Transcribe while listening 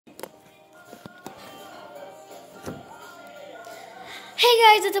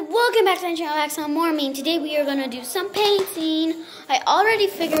Hey guys, welcome back to my channel, Axel Morming. Today we are gonna do some painting. I already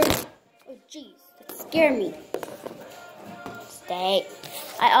figured. Oh jeez, that scared me. Stay.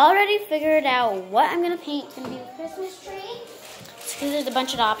 I already figured out what I'm gonna paint. It's gonna be a Christmas tree. Because there's a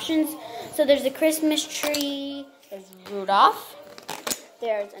bunch of options. So there's a Christmas tree. There's Rudolph.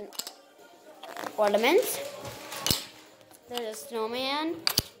 There's an ornament. There's a snowman,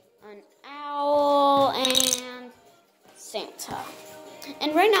 an owl, and Santa.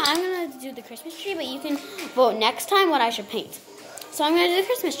 And right now I'm going to do the Christmas tree, but you can vote next time what I should paint. So I'm going to do the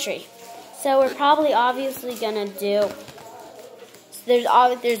Christmas tree. So we're probably obviously going to do,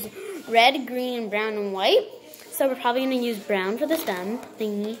 there's red, green, and brown, and white. So we're probably going to use brown for the stem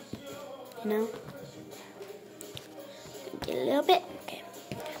thingy, you know. Get a little bit, okay.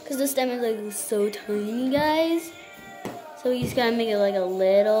 Because the stem is like so tiny, guys. So we just got to make it like a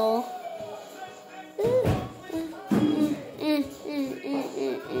little.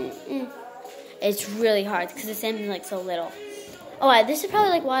 It's really hard because the stem is like so little. Oh, this is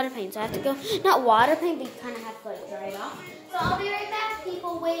probably like water paint, so I have to go, not water paint, but you kind of have to like dry it off. So I'll be right back,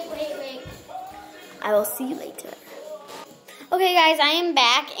 people. Wait. I will see you later. Okay, guys, I am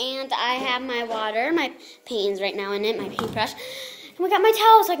back, and I have my water. My paint is right now in it, my paintbrush. And we got my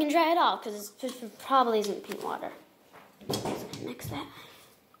towel so I can dry it off because it probably isn't paint water. So mix that.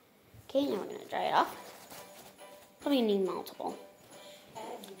 Okay, now we're going to dry it off. Probably need multiple.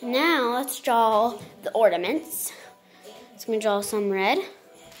 Now let's draw the ornaments. So I'm going to draw some red.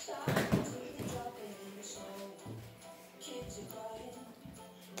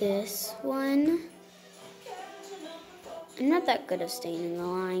 This one. I'm not that good at staining the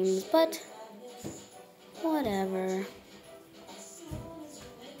lines, but whatever.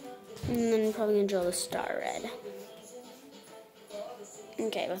 And then I'm probably going to draw the star red.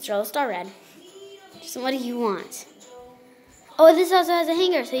 Okay, let's draw the star red. Just what do you want? Oh, this also has a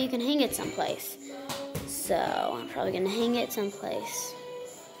hanger, so you can hang it someplace. So, I'm probably going to hang it someplace.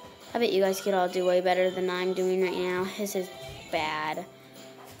 I bet you guys could all do way better than I'm doing right now. This is bad.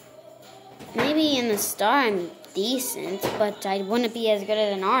 Maybe in the star I'm decent, but I wouldn't be as good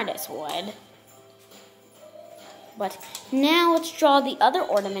as an artist would. But now let's draw the other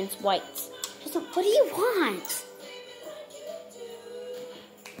ornaments white. Just what do you want?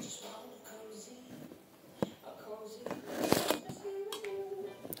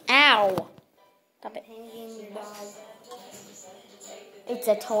 Ow! Stop it. It's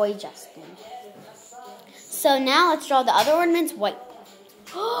a toy, Justin. So now let's draw the other ornaments white.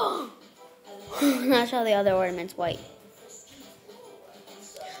 Let's draw the other ornaments white.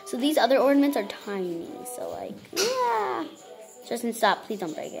 So these other ornaments are tiny. So like, yeah. Justin, stop. Please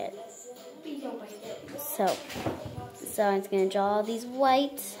don't break it. Please don't break it. So I'm just going to draw these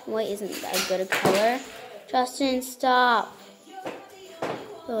white. White isn't that good a color. Justin, stop.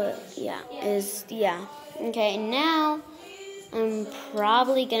 Yeah. Okay, and now I'm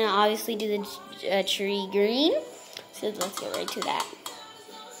probably gonna obviously do the tree green. So let's get right to that.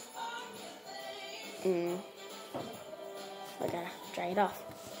 I gotta dry it off.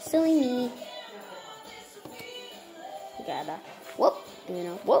 Silly me. I gotta whoop. I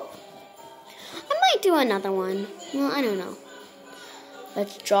might do another one. Well, I don't know.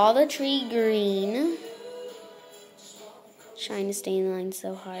 Let's draw the tree green. Trying to stain the line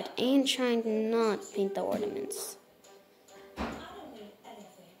so hard and trying to not paint the ornaments.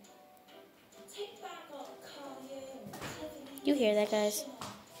 You hear that, guys?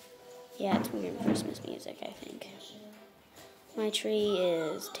 Yeah, it's weird Christmas music, I think. My tree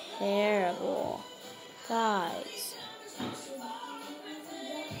is terrible. Guys,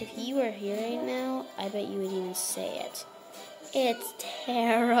 if you were here right now, I bet you would even say it. It's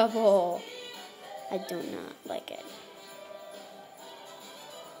terrible. I do not like it.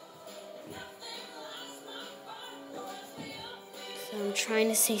 I'm trying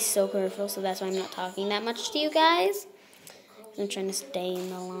to stay so careful, so that's why I'm not talking that much to you guys. I'm trying to stay in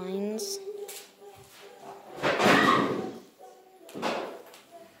the lines. What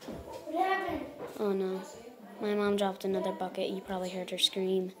happened? Oh no. My mom dropped another bucket. You probably heard her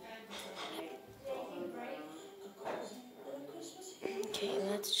scream. Okay,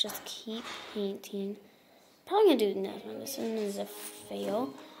 let's just keep painting. Probably gonna do this one. This one is a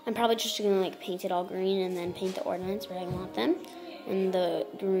fail. I'm probably just gonna like paint it all green and then paint the ornaments where I want them. And the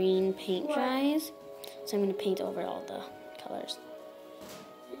green paint dries, so I'm going to paint over all the colors.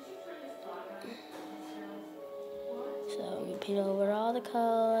 So I'm going to paint over all the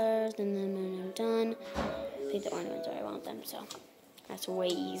colors, and then when I'm done, paint the ornaments where I want them. So that's way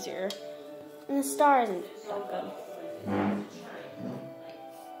easier. And the star isn't that good.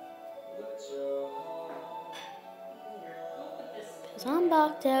 Some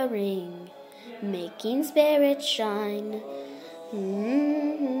box a ring, making spirits shine.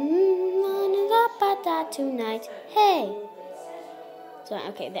 Tonight. Hey. So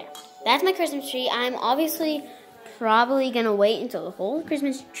okay, there. That's my Christmas tree. I'm obviously probably gonna wait until the whole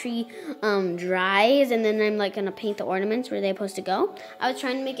Christmas tree dries, and then I'm like gonna paint the ornaments where they're supposed to go. I was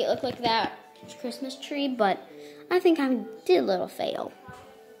trying to make it look like that Christmas tree, but I think I did a little fail.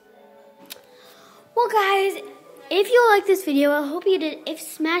 Well, guys, if you like this video, I hope you did. If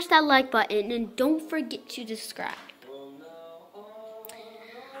smash that like button and don't forget to subscribe.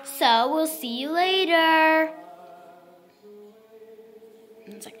 So we'll see you later.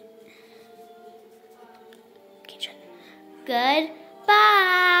 1 second. Okay, try. Goodbye.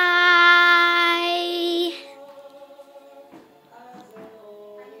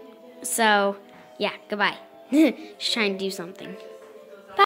 So, yeah, goodbye. Just trying to do something.